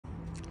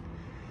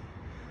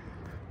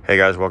Hey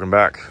guys, welcome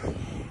back.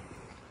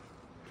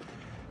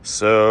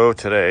 So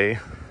today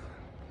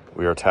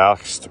we are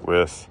tasked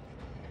with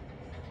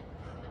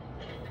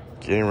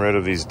getting rid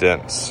of these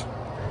dents.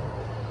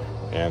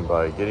 And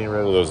by getting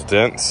rid of those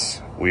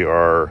dents, we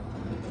are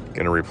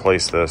going to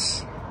replace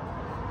this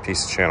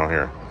piece of channel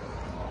here.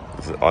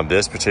 On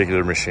this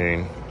particular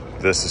machine,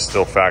 this is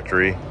still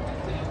factory.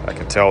 I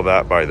can tell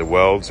that by the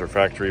welds are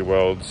factory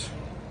welds.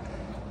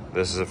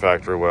 This is a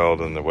factory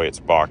weld, and the way it's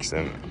boxed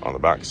in on the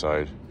back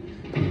side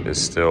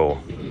is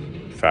still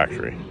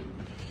factory.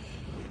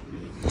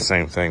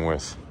 Same thing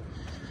with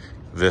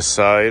this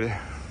side.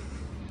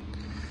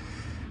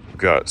 We've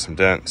got some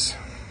dents.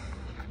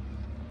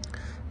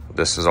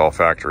 This is all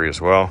factory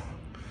as well.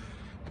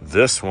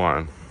 This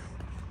one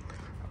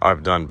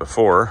I've done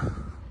before,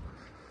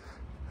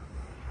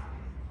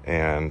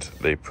 and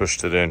they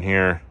pushed it in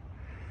here,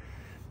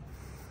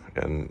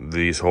 and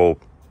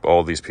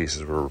all these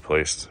pieces were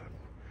replaced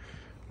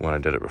when I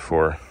did it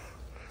before.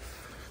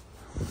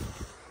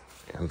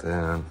 And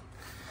then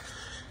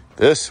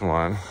this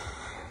one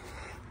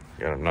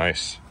got a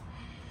nice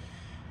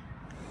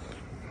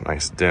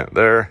dent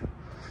there.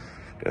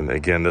 And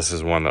again, this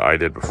is one that I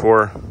did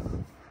before.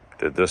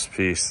 Did this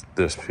piece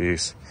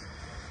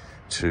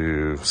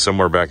to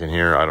somewhere back in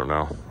here. I don't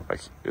know.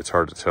 It's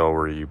hard to tell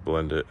where you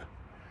blend it.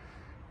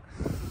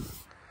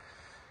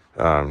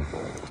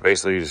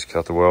 Basically, you just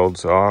cut the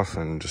welds off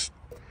and just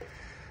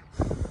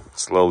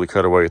slowly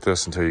cut away at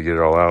this until you get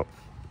it all out.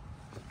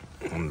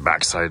 On the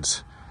back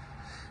sides,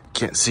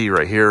 can't see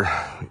right here.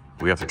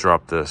 We have to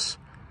drop this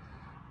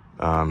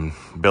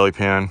belly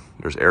pan.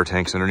 There's air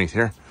tanks underneath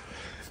here.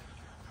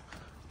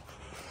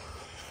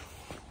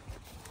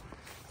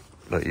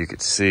 But you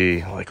could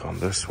see, like on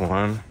this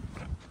one,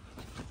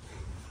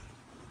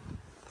 you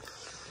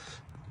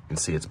can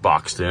see it's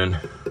boxed in.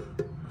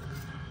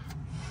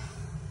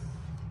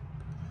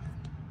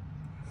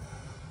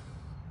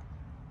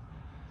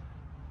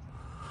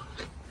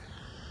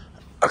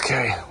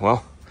 Okay,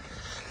 well,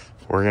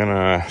 we're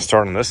gonna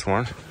start on this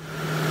one.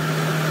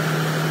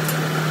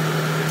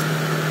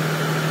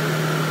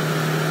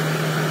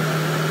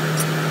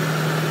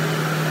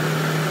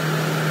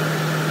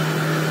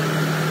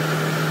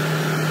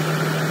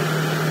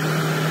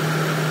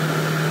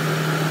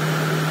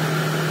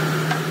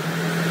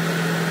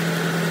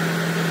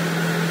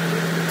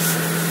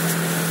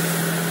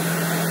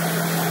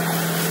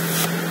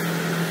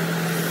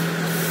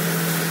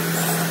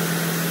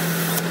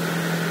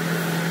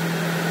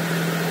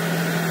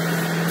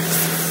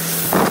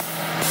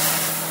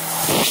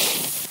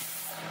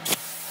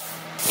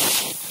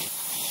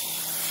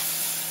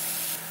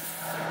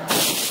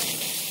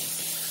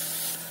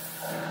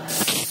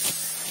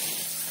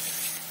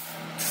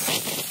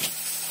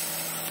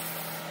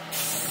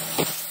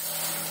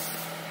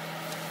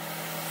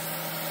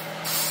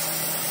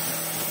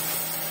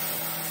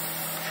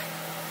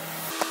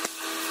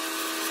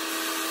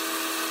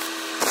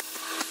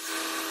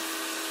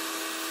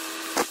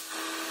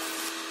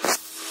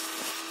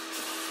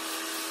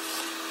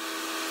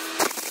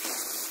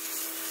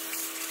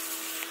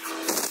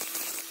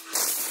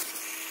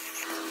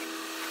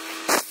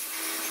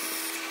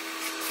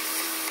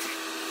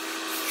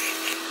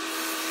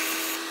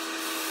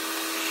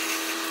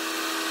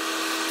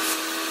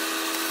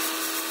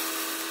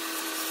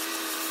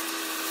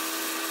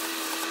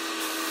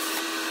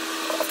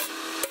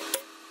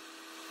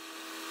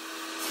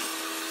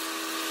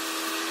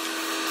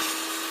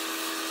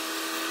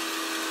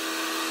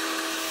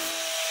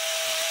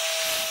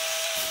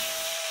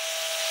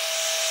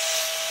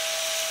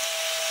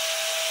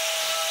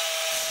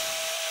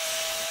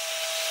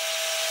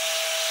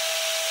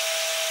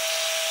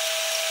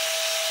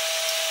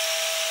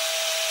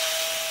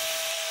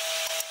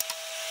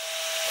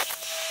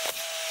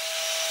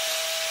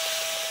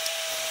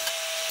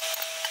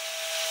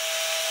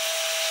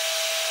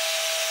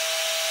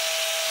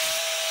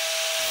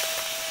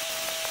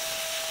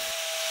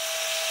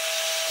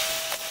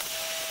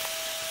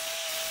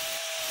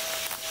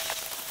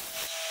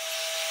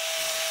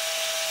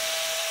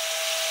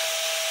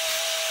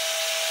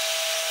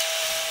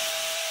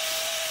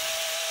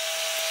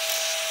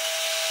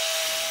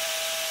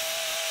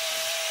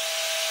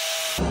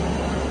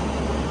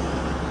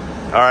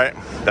 All right,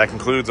 that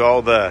concludes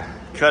all the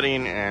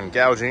cutting and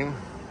gouging.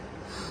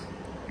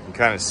 You can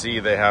kind of see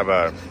they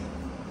have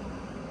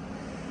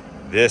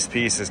this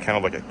piece is kind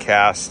of like a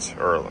cast,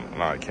 or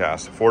not a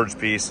cast, a forged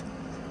piece.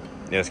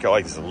 And it's got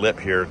like this lip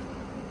here,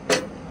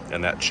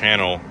 and that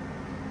channel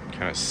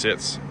kind of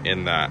sits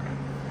in that.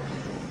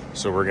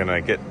 So we're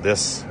gonna get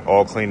this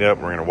all cleaned up.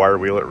 We're gonna wire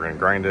wheel it, we're gonna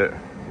grind it,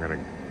 we're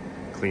gonna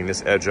clean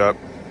this edge up,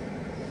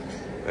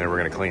 then we're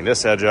gonna clean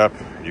this edge up.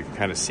 You can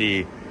kind of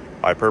see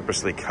I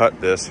purposely cut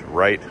this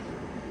right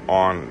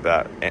on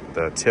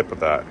the tip of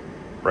that,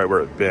 right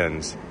where it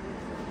bends.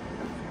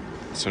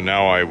 So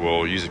now I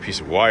will use a piece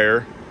of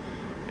wire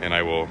and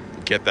I will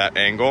get that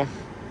angle,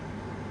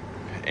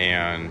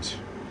 and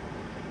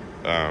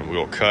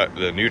we'll cut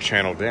the new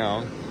channel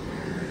down.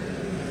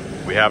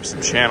 We have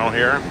some channel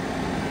here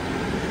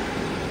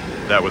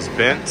that was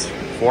bent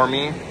for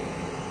me.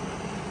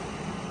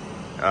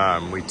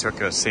 We took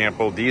a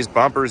sample. These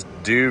bumpers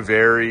do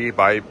vary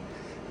by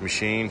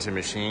machine to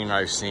machine.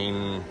 I've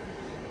seen,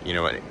 you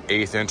know, an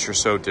 1/8 inch or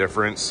so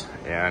difference,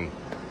 and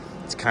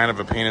it's kind of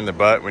a pain in the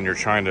butt when you're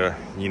trying to,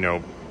 you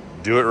know,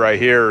 do it right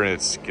here and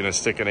it's gonna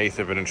stick an 1/8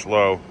 of an inch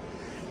low.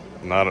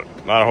 Not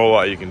a whole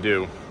lot you can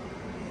do,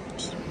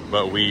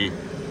 but we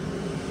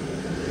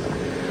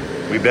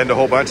bend a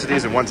whole bunch of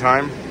these at one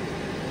time.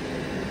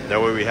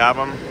 That way we have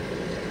them.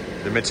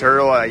 The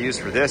material I use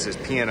for this is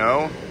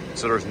P&O,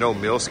 so there's no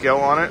mill scale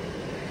on it.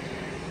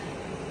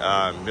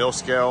 Mill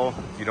scale,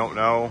 if you don't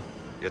know,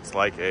 it's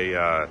like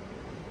the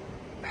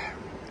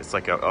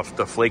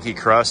flaky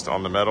crust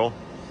on the metal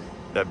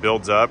that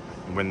builds up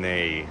when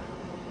they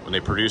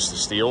produce the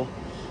steel,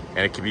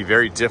 and it can be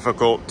very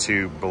difficult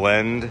to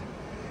blend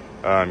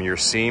your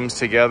seams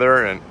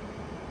together and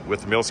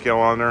with the mill scale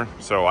on there.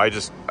 So I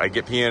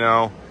get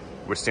P&O,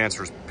 which stands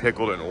for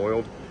pickled and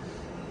oiled.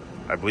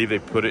 I believe they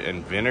put it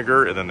in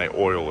vinegar and then they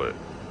oil it.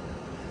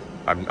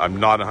 I'm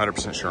not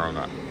 100% sure on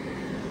that.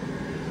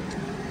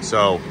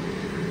 So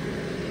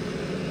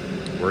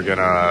we're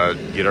gonna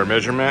get our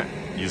measurement,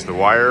 use the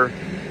wire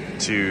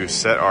to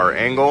set our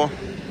angle,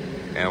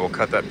 and we'll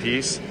cut that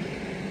piece,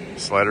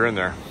 slide her in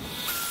there.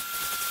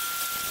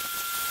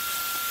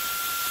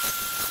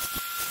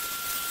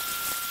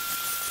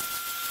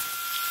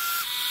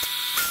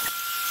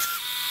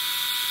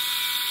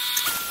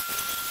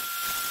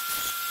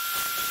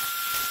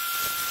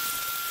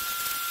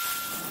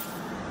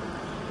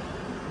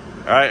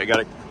 All right, I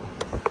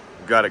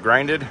got it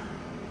grinded,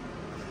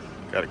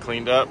 got it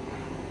cleaned up.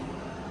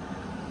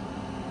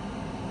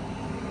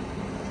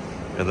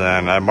 And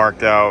then I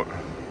marked out,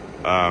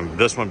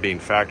 this one being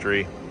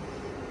factory,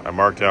 I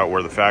marked out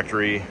where the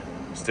factory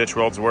stitch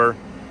welds were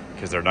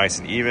because they're nice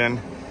and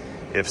even.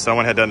 If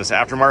someone had done this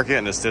aftermarket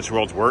and the stitch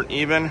welds weren't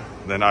even,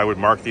 then I would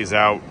mark these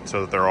out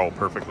so that they're all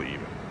perfectly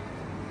even.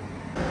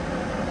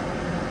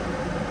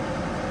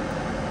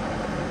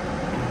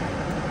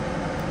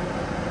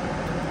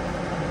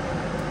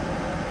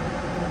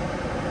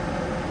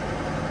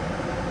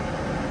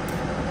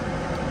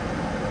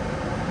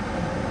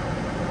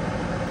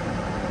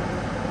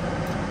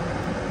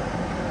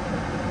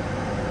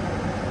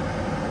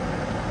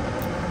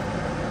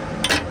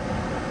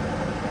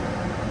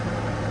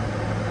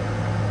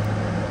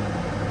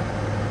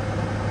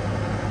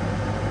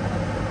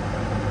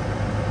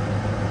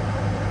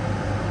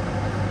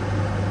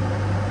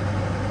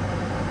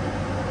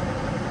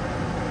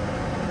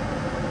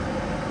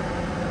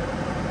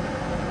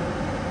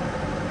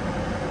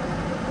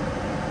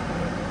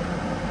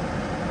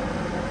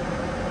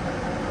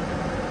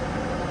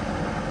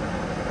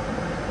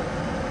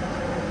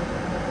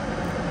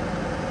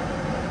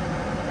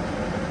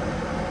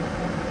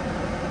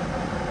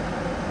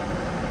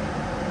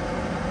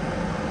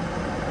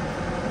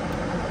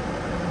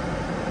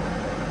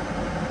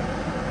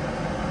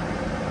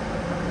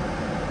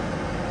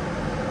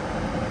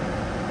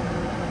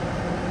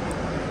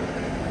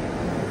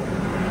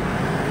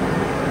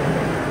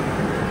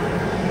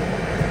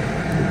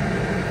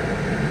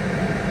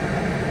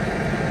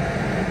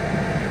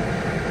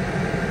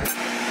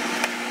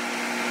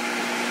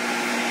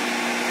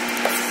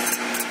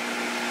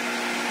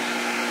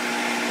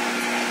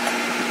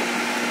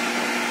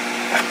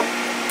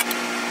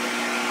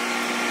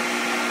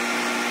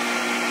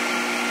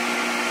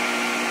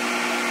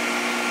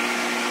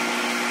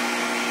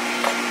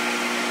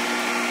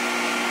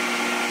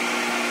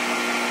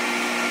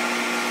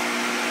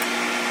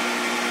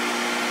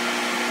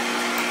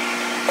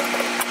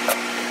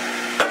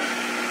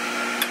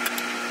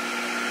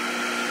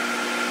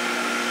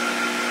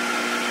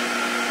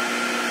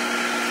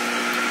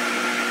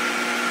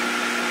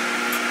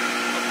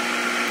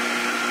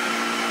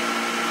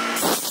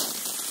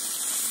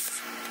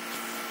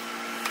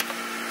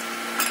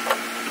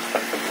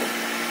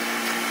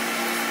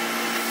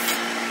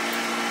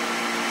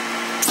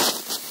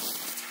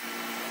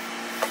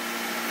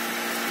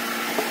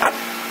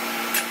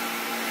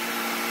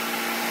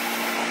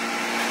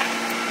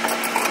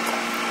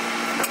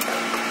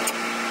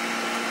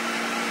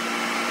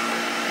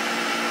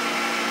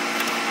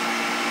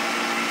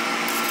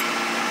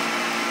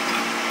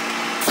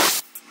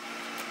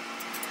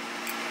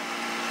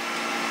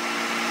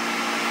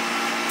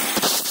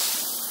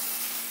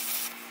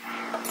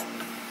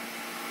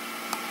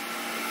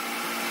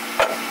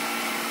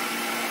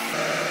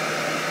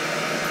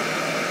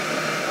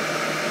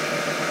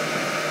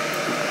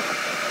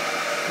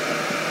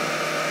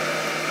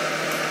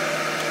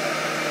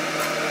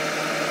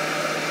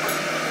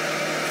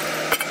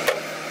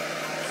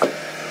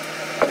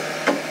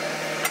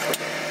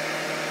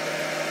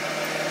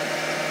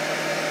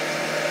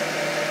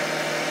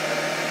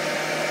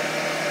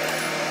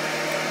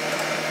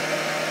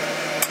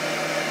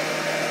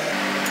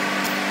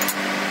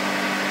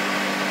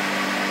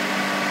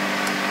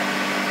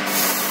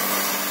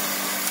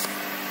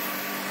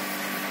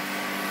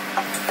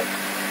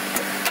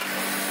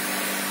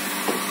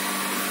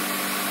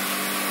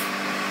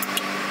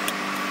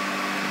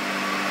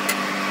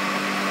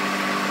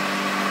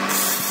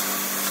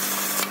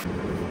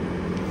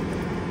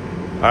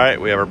 All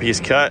right, we have our piece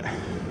cut.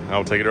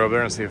 I'll take it over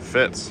there and see if it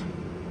fits.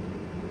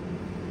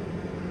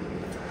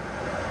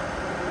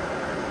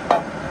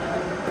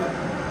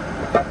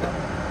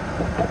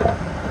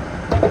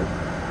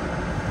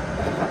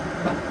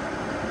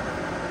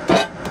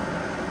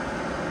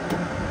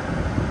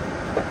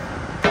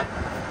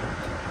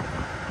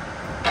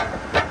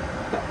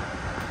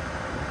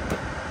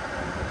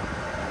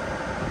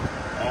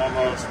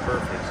 Almost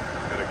perfect.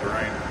 Got a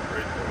grind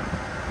right there.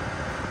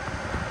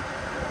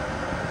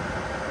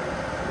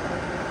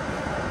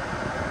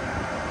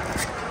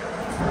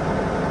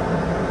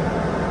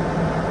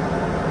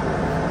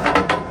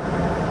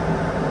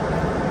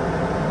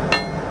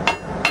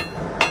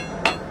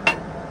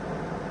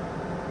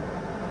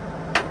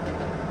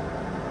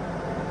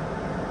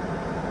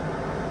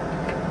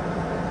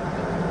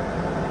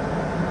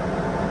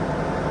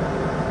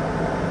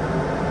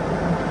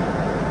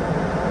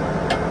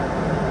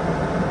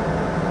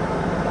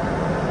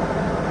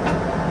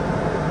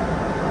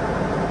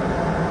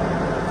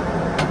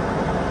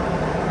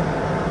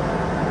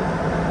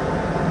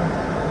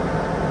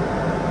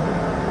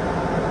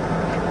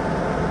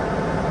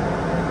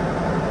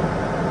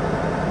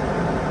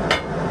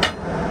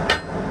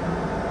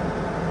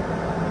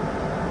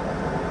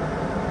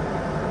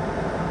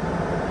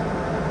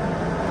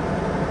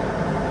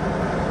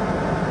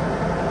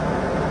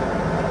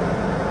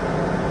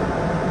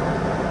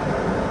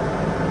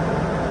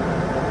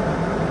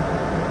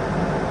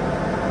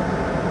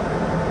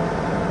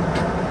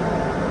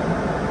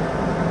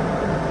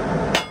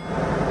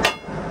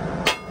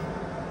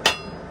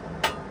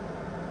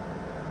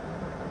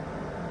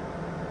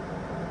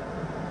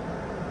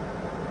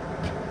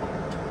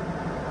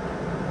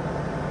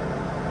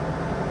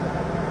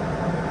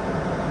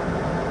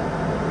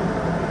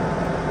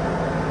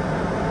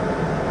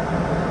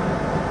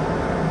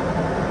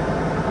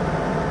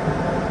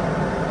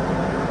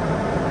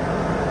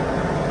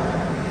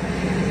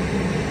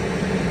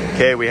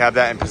 Okay, we have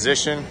that in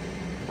position.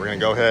 We're gonna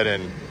go ahead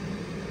and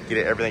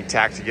get everything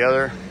tacked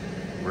together.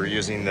 We're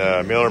using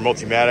the Miller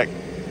Multimatic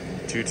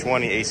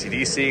 220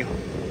 AC/DC,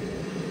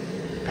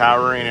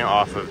 powering it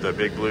off of the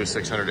Big Blue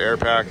 600 air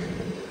pack.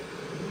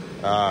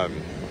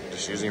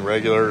 Just using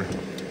regular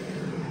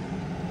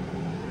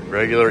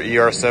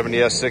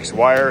ER70S6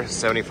 wire,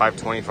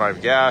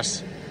 75-25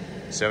 gas,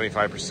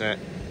 75%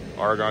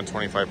 argon,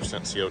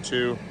 25%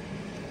 CO2,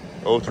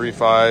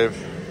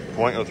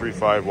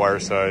 0.035 wire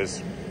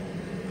size.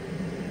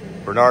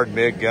 Bernard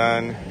MIG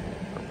gun,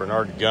 or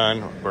Bernard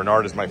gun.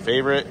 Bernard is my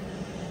favorite.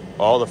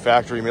 All the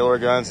factory Miller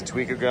guns and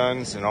Tweaker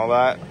guns and all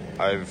that,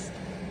 I've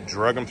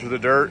drug them through the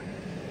dirt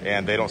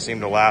and they don't seem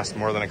to last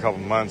more than a couple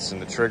months,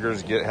 and the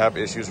triggers have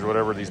issues or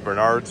whatever. These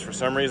Bernards, for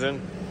some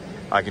reason,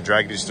 I can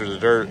drag these through the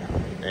dirt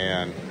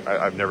and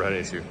I've never had an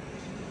issue.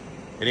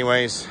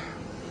 Anyways,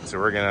 so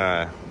we're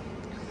gonna,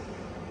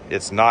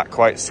 it's not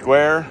quite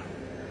square,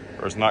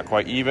 or it's not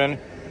quite even.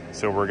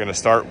 So we're gonna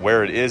start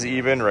where it is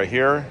even, right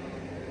here.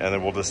 And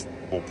then we'll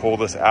pull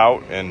this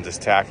out and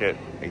just tack it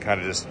and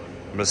kind of just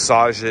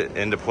massage it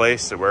into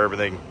place to where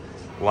everything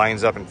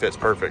lines up and fits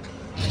perfect.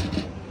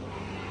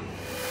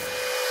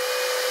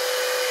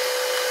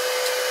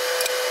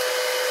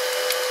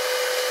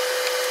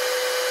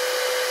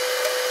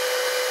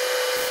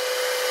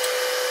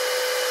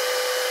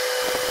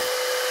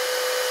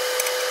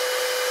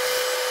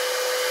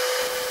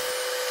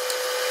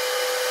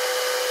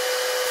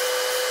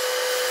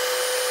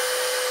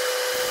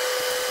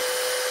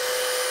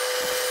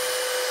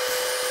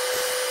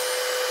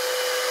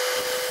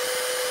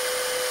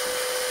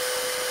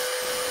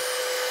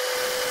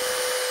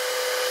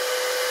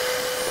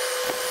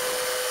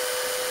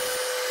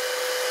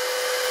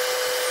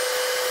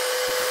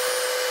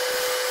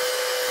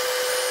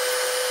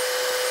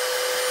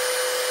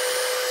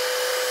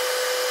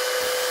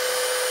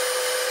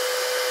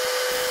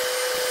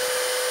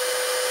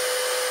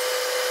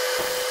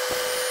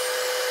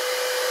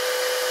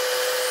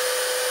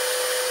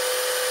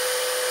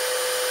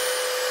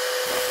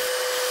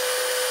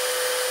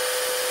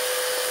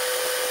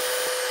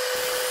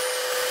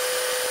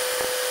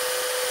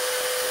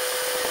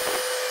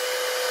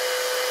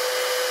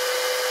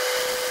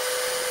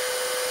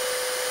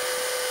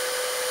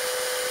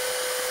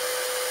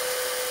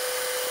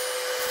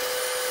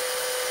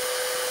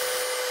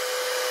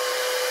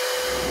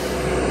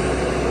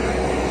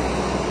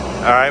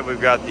 All right, we've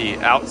got the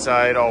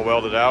outside all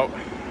welded out.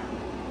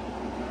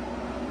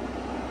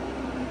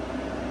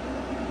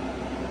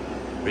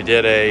 We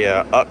did a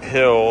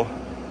uphill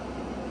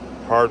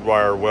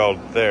hardwire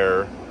weld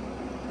there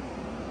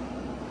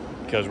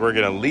because we're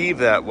gonna leave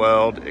that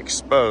weld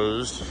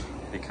exposed,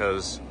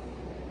 because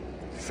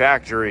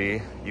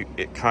factory,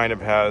 it kind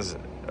of has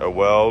a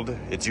weld.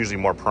 It's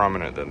usually more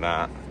prominent than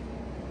that,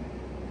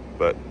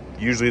 but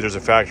usually there's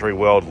a factory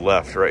weld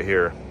left right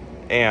here.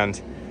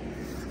 And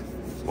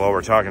while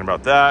we're talking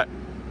about that,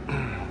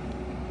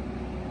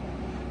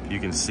 you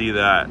can see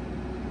that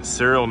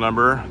serial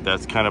number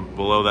that's kind of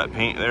below that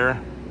paint there.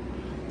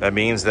 That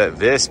means that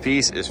this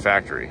piece is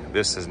factory.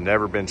 This has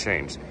never been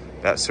changed.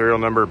 That serial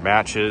number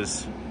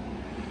matches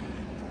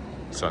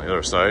It's on the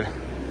other side.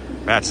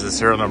 Matches the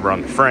serial number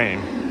on the frame.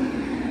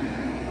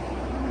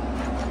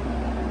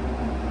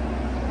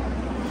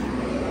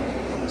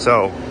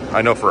 So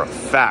I know for a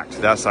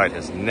fact that side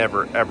has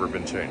never ever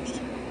been changed.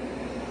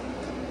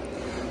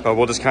 But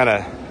we'll just kind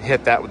of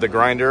hit that with the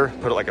grinder,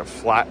 put it like a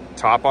flat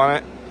top on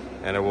it,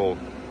 and it will,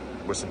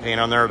 with some paint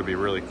on there, it'll be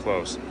really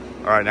close.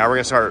 All right, now we're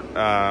gonna start,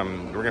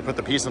 we're gonna put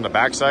the piece on the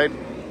back side.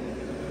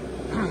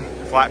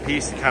 Flat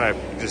piece,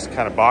 just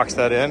kind of box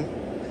that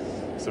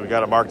in. So we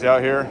got it marked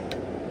out here.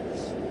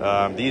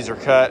 These are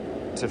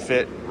cut to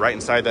fit right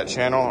inside that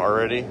channel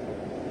already.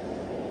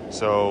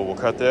 So we'll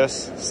cut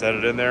this, set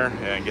it in there,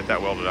 and get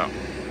that welded out.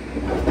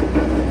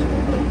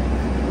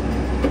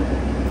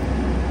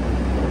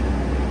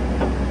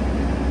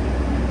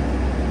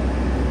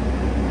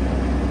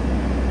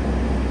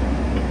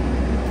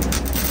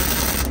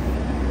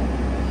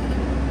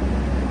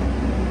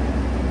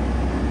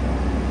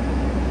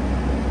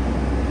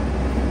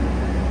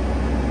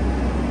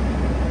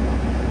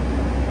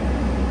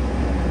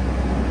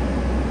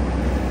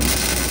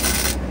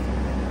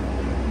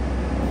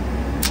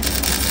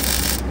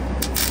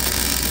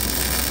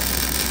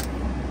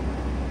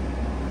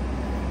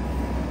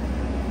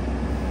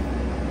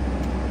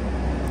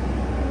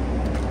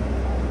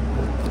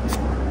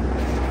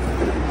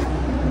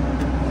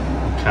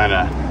 Kind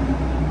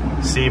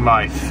of see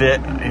my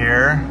fit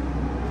here.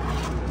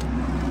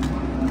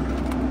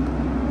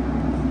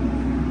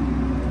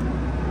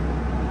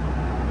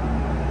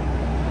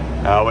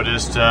 Now we'll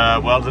just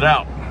weld it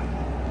out.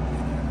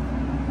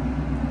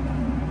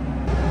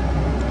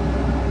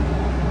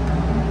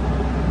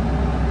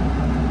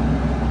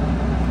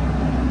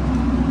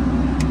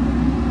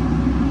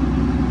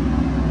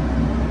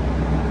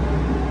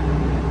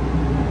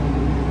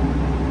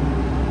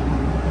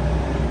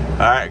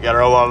 All right, got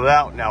it all welded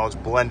out. Now let's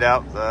blend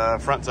out the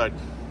front side.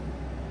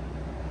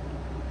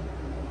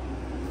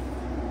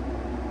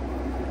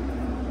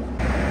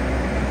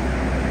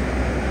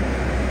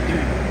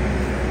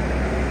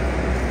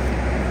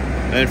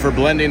 Then for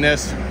blending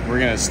this, we're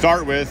gonna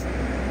start with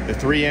the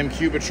 3M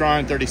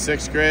Cubitron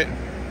 36 grit,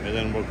 and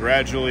then we'll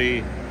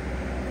gradually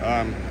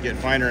get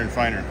finer and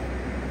finer.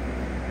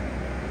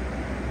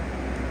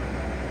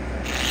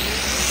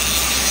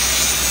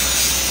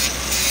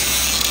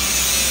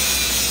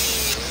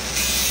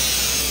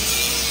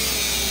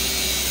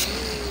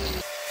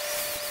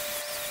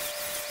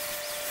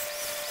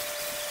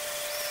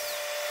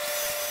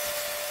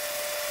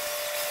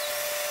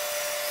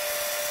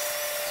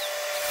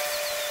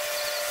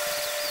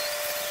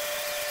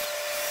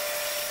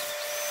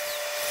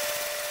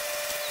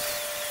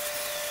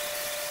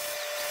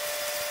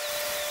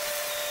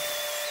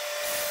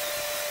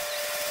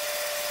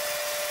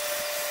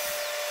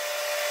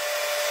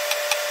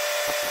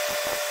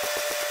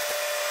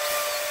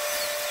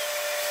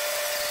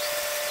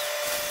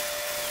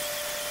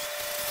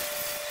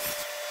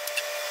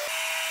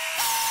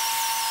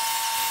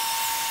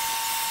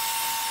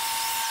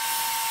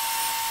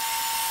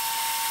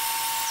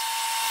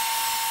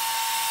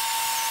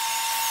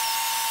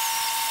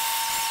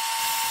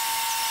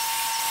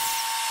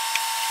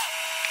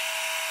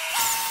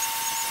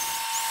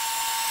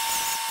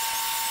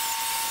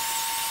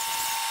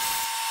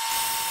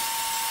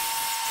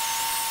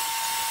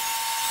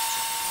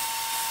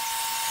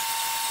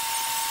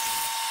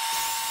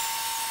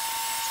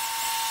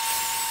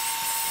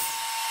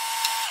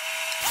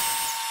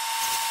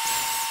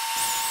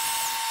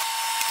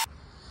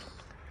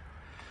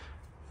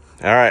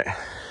 All right,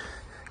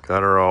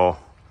 got her all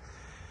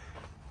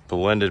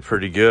blended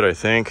pretty good, I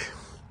think.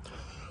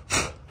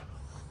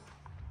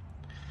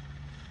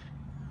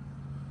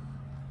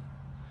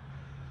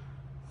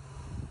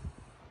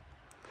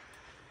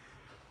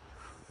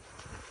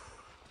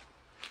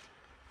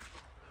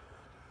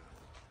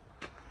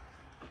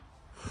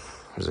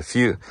 There's a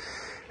few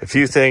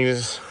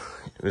things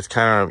that's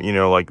kind of, you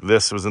know, like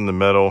this was in the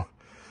metal.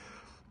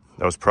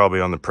 That was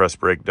probably on the press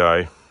brake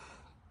die.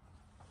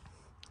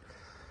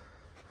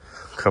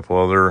 Couple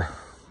other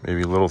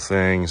maybe little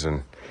things,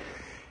 and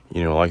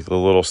you know, like the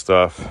little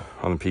stuff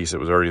on the piece that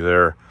was already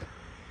there.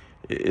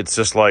 It's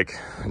just like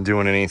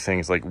doing anything.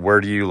 It's like, where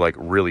do you like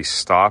really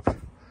stop?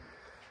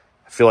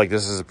 I feel like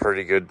this is a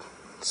pretty good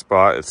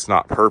spot. It's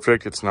not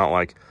perfect. It's not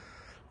like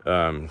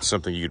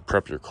something you'd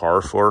prep your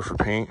car for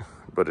paint,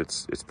 but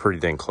it's pretty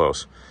dang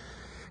close,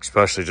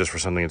 especially just for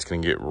something that's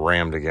going to get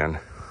rammed again.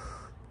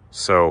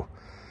 So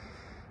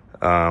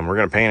we're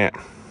going to paint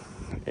it,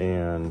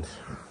 and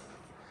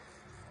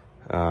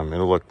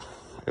it'll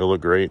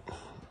look great.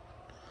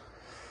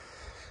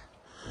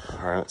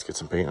 All right, let's get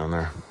some paint on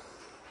there.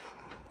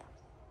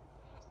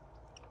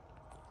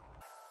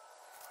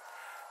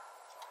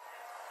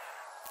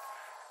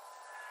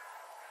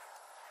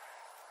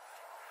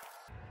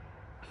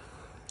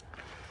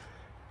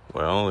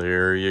 Well,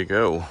 there you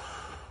go.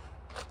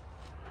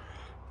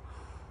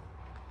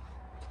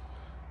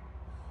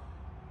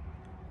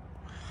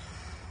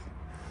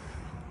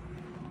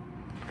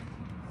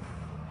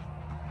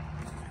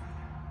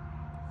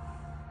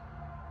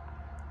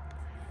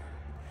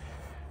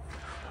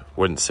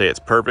 Wouldn't say it's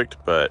perfect,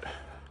 but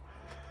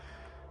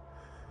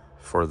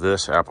for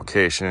this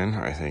application,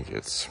 I think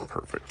it's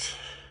perfect.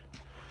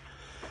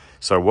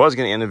 So I was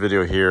going to end the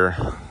video here,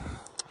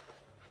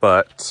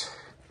 but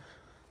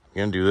I'm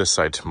going to do this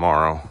side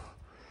tomorrow.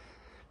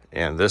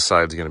 And this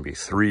side's going to be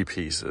 3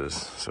 pieces.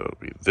 So it'll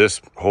be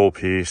this whole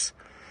piece,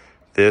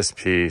 this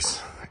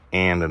piece,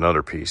 and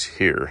another piece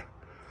here.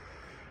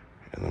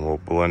 And then we'll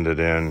blend it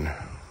in,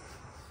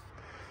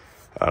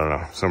 I don't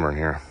know, somewhere in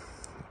here.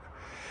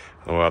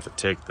 And we'll have to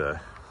take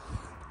the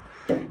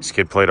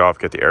skid plate off,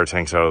 get the air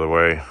tanks out of the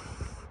way,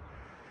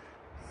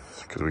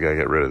 because we got to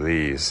get rid of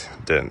these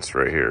dents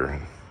right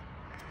here.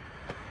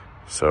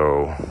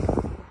 So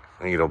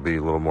I think it'll be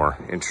a little more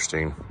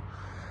interesting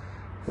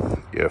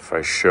if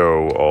I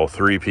show all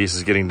 3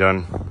 pieces getting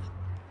done,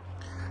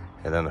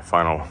 and then the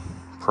final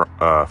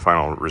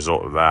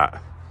result of that.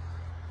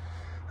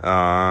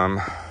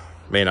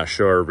 May not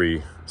show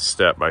every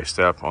step by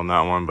step on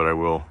that one, but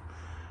I'll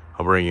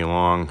bring you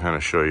along, kind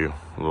of show you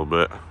a little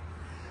bit.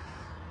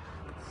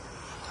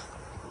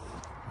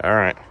 All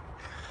right,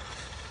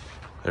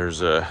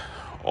 there's a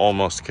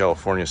almost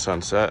California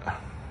sunset.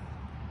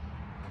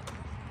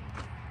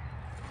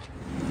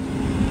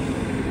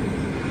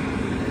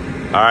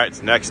 All right, it's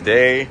the next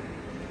day.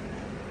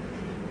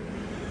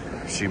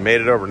 She made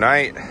it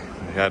overnight.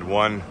 We had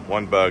one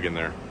bug in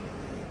there.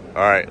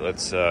 All right,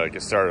 let's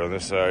get started on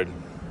this side.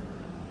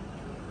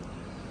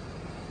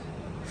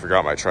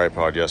 Forgot my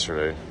tripod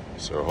yesterday,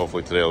 so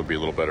hopefully today will be a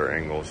little better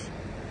angles.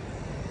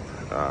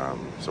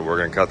 So we're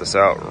gonna cut this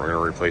out and we're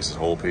gonna replace this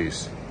whole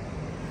piece.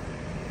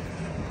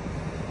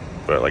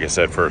 But like I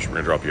said, first we're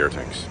gonna drop the air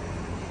tanks.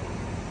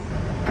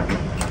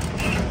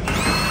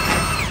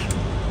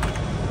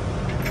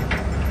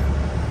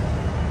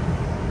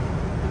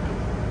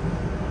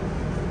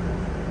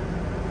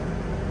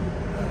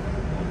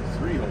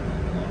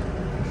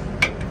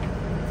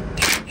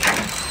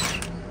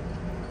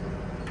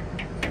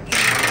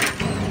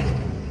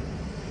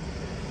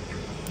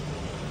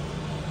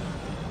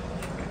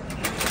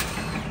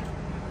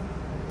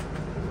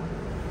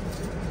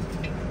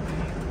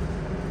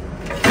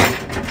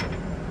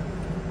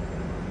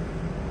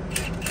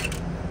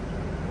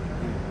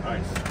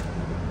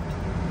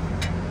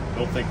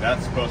 Don't think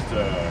that's supposed to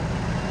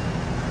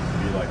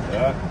be like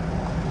that.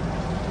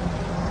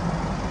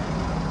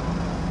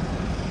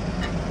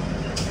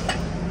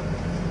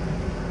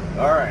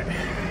 All right.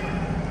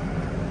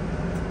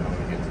 Now we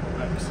get to the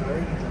back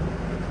side.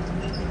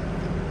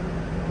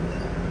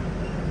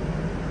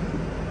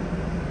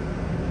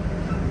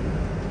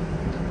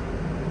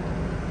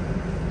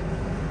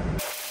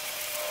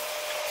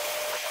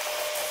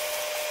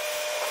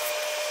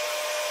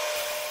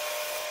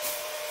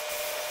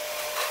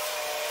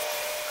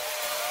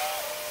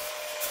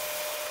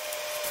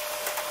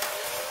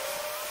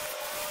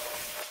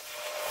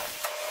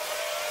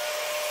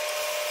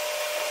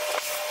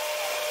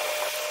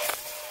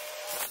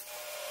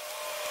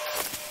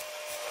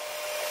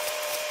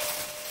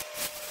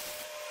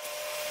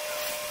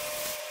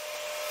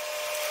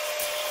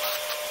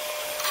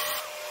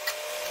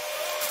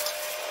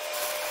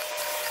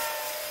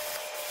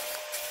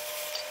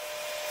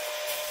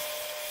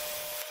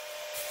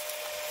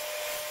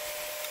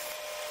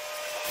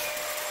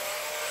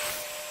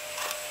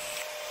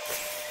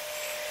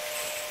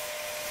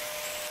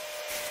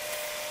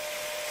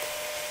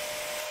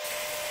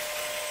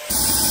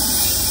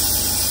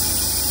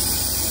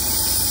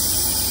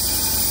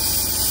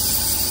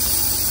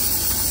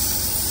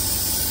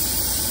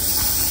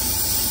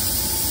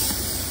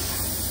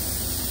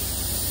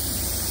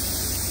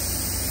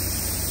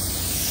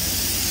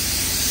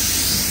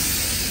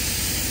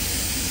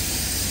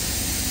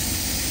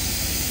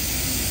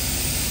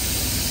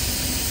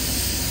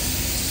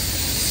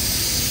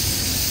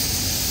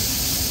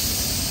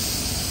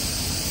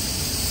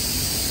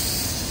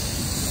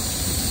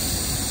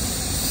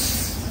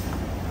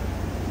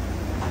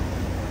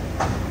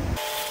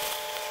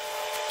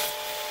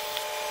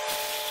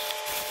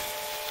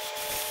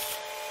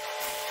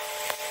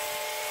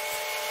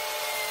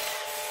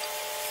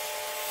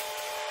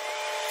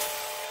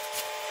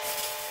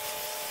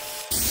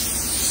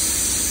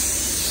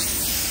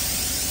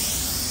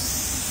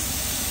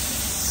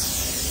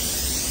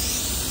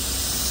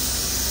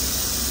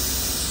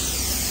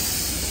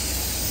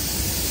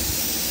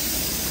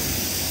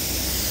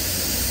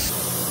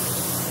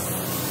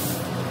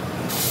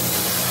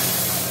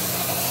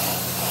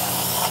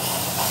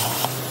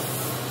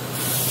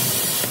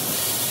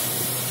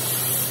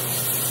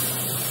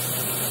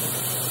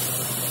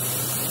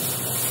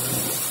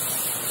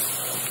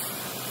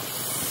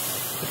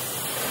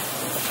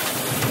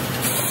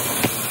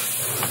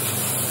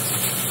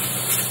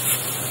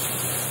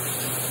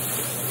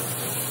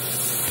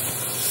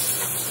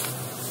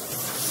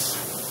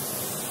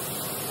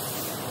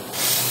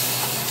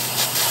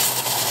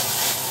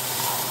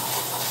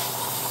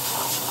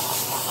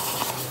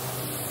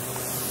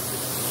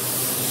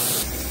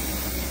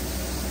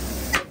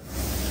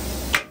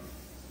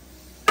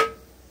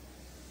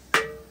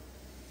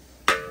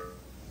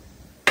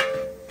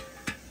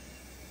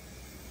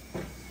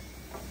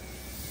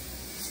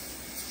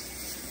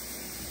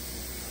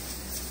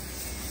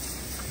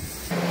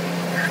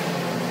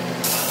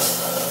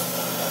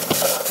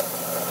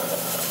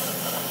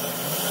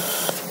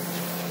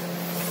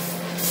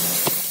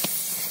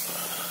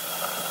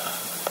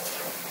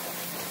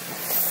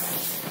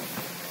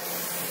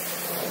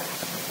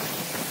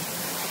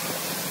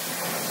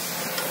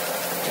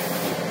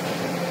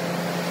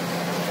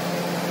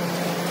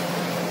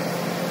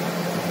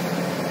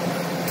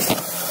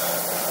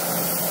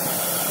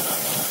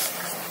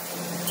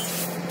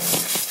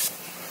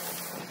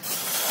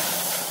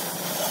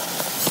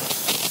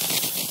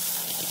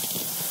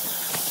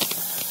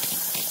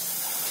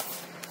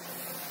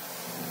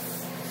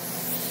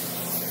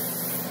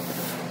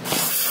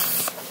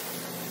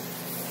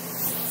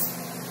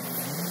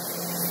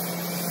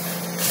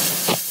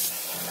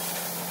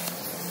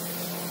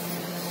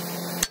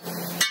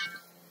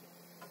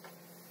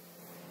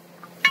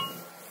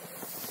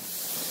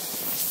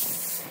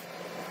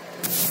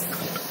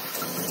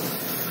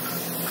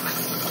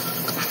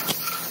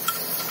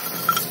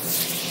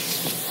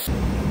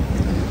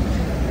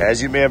 As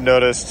you may have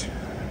noticed,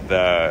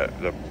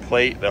 the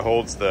plate that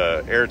holds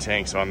the air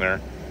tanks on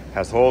there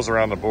has holes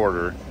around the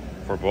border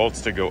for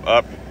bolts to go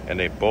up, and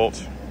they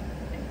bolt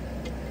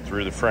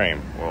through the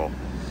frame. Well,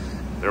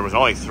 there was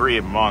only 3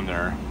 of them on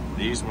there.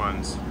 These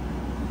ones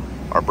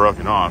are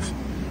broken off.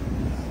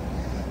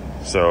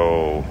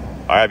 So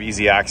I have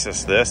easy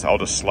access to this. I'll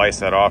just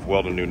slice that off,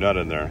 weld a new nut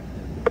in there.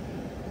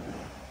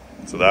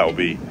 So that will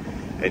be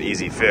an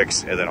easy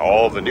fix. And then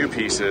all of the new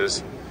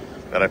pieces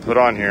that I put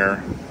on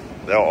here,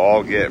 they'll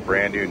all get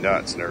brand new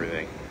nuts and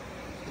everything.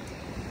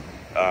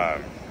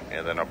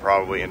 And then I'll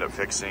probably end up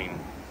fixing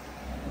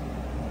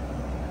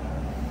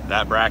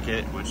that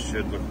bracket, which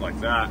should look like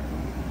that,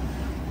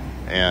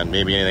 and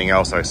maybe anything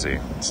else I see.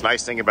 It's a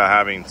nice thing about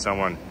having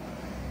someone,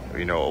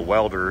 you know, a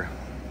welder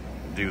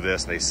do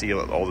this, and they see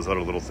all those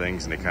other little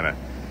things, and they kind of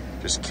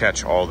just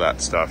catch all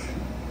that stuff.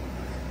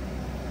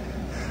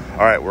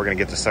 All right, we're gonna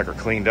get this sucker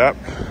cleaned up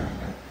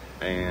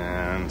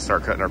and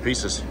start cutting our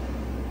pieces.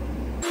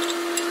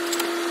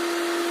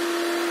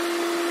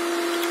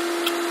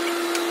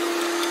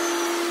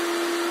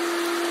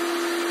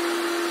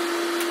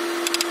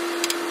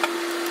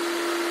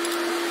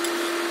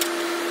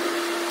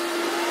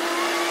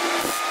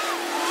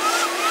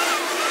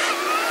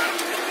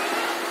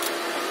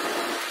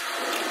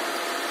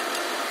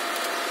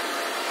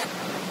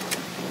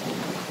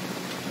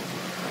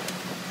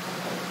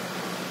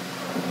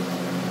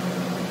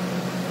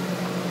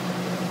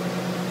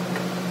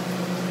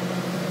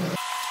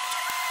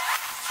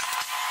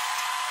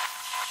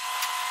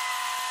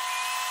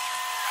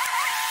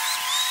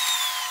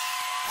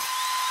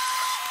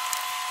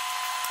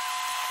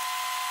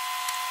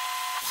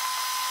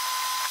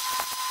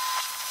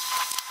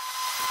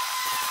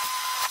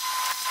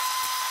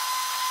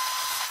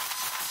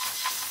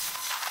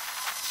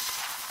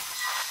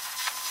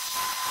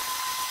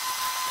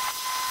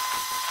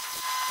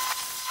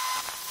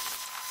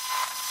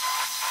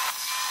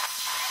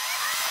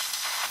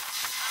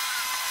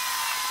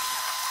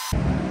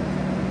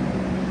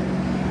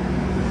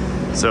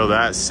 So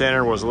that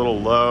center was a little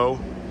low,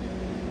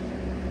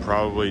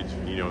 probably,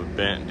 you know,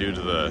 bent due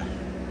to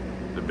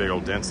the big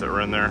old dents that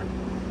were in there.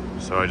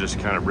 So I just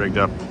kind of rigged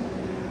up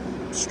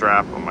a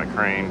strap on my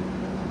crane.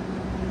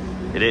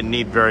 It didn't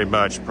need very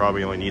much,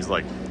 probably only needs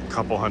like a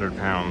couple 100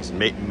 pounds,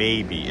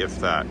 maybe if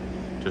that,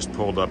 just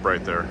pulled up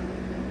right there.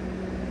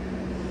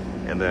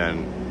 And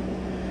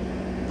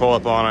then pull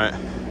up on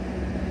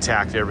it,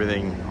 tacked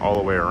everything all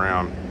the way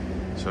around.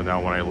 So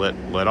now when I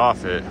let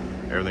off it,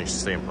 everything should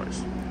stay in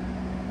place.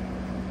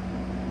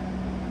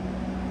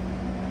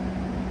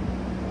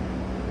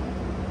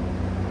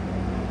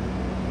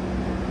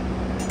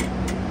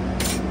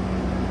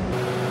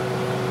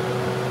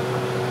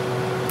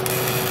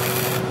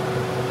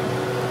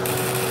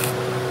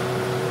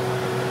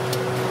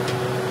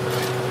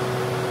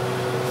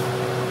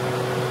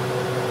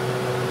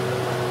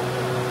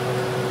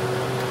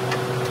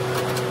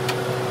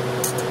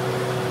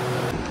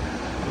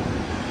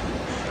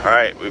 All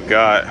right, we've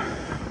got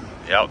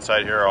the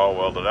outside here all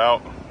welded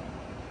out.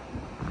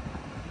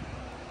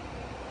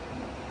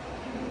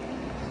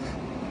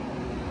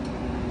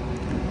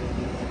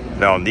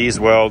 Now on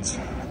these welds,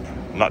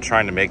 I'm not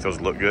trying to make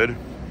those look good.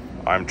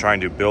 I'm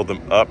trying to build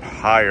them up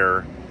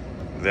higher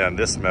than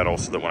this metal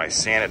so that when I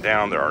sand it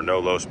down, there are no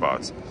low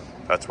spots.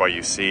 That's why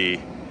you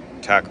see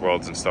tack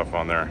welds and stuff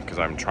on there, because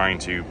I'm trying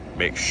to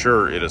make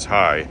sure it is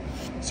high.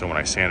 So when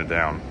I sand it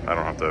down, I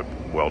don't have to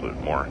weld it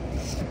more.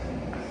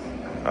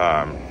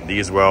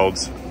 These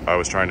welds I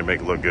was trying to make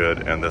it look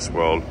good, and this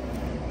weld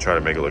try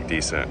to make it look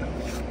decent.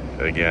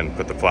 And again,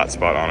 put the flat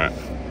spot on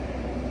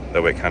it.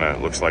 That way it kind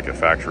of looks like a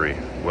factory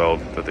weld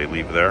that they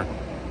leave there.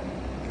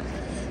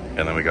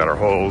 And then we got our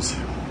holes.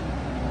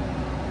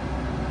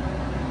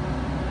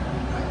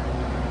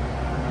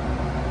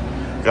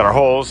 Got our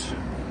holes,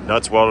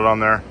 nuts welded on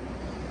there.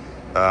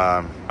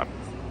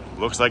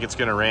 Looks like it's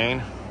gonna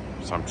rain,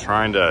 so I'm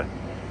trying to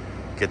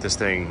get this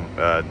thing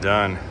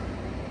done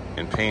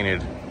and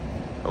painted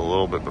a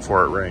little bit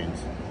before it rains.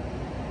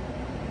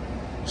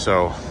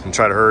 So I'm gonna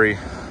try to hurry,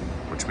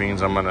 which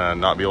means I'm gonna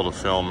not be able to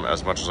film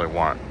as much as I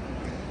want,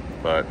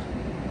 but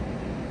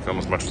film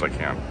as much as I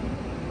can.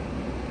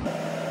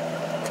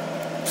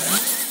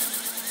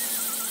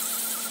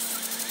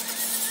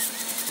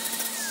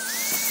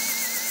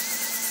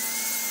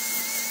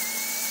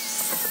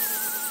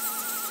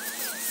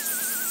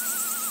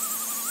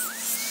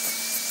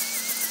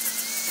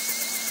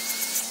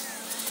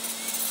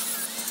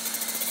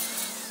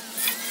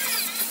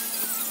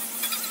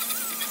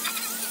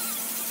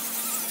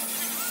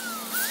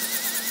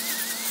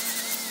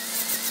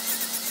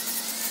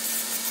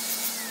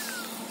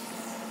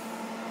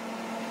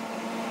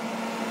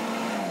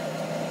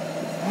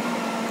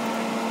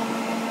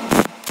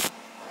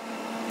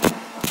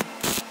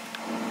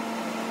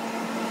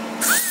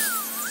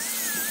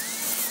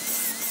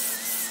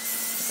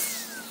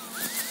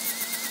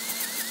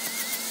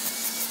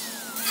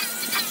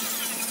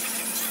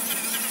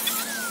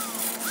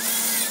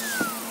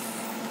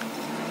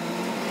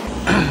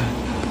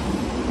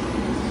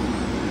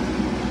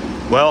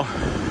 Well,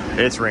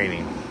 it's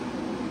raining.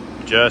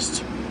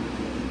 just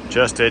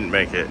didn't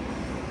make it.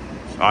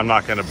 So I'm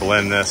not gonna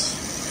blend this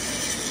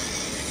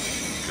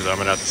because I'm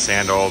gonna have to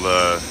sand all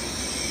the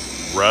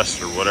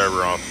rust or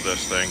whatever off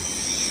this thing.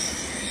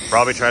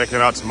 Probably try to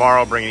come out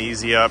tomorrow, bring it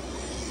easy up,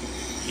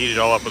 heat it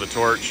all up with a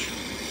torch.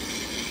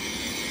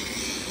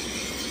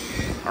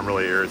 I'm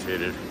really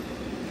irritated.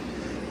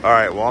 All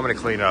right, well, I'm gonna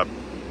clean up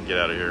and get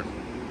out of here.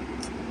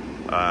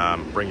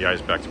 Bring you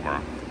guys back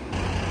tomorrow.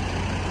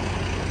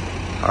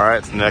 All right,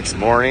 it's the next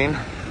morning.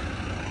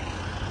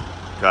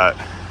 Got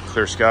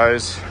clear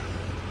skies,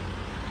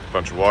 a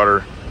bunch of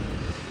water.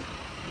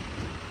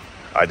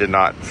 I did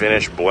not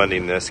finish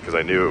blending this because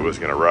I knew it was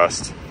gonna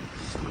rust.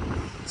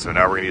 So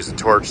now we're gonna use the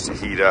torch to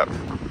heat up,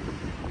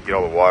 get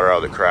all the water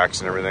out of the cracks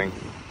and everything.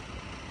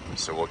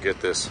 So we'll get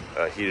this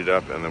heated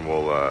up and then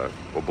we'll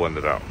blend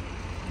it out.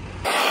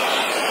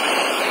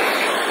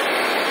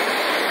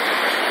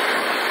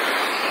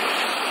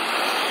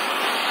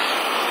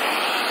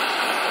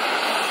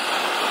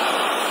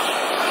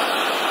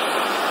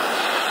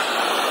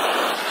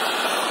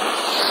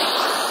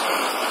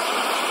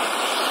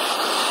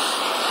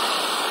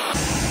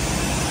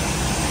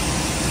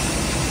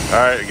 All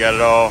right, we got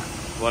it all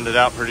blended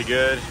out pretty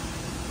good.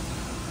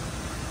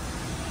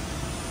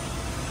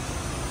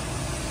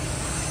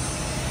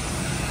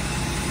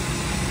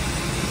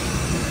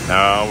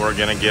 Now we're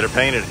gonna get it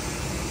painted.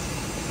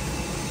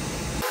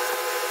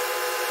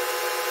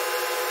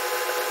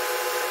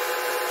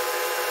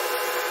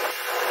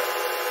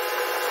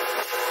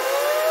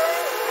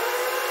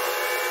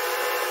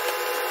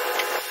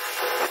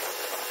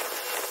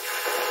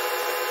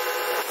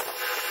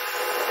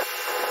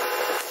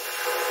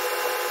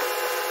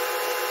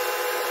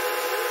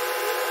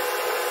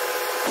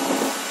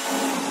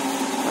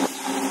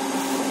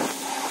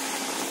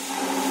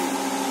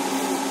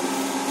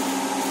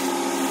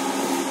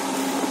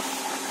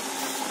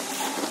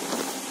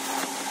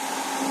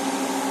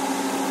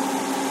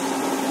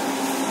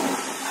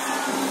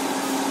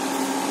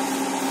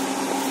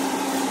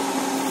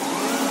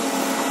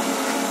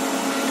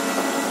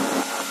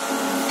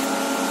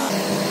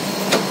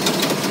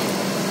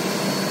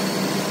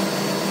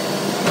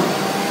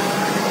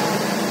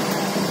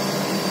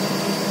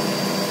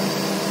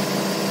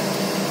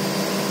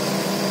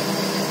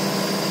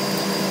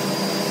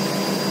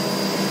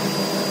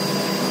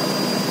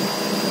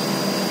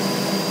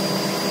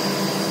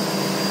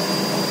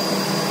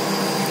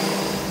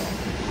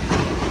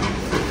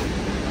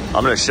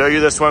 I'm gonna show you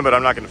this one, but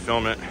I'm not gonna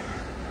film it.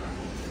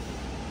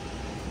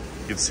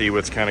 You can see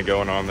what's kind of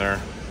going on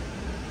there.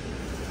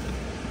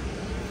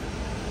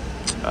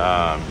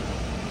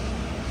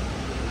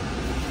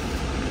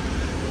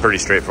 Pretty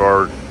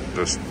straightforward,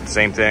 just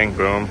same thing,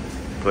 boom.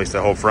 Place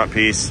the whole front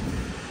piece.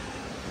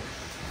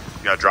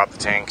 You gotta drop the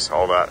tanks,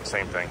 all that,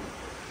 same thing.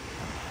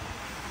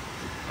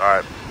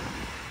 All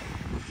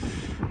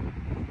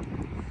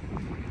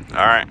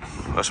right,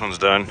 this one's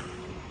done.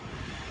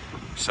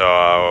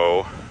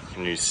 So,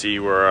 can you see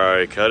where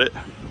I cut it?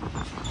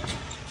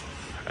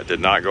 I did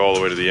not go all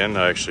the way to the end.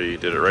 I actually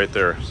did it right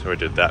there. So I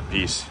did that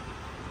piece.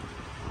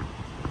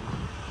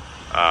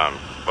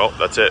 Well,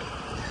 that's it.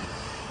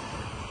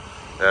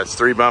 That's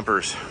 3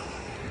 bumpers.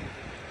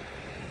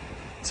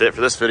 That's it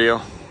for this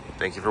video.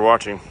 Thank you for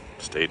watching.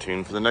 Stay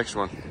tuned for the next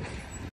one.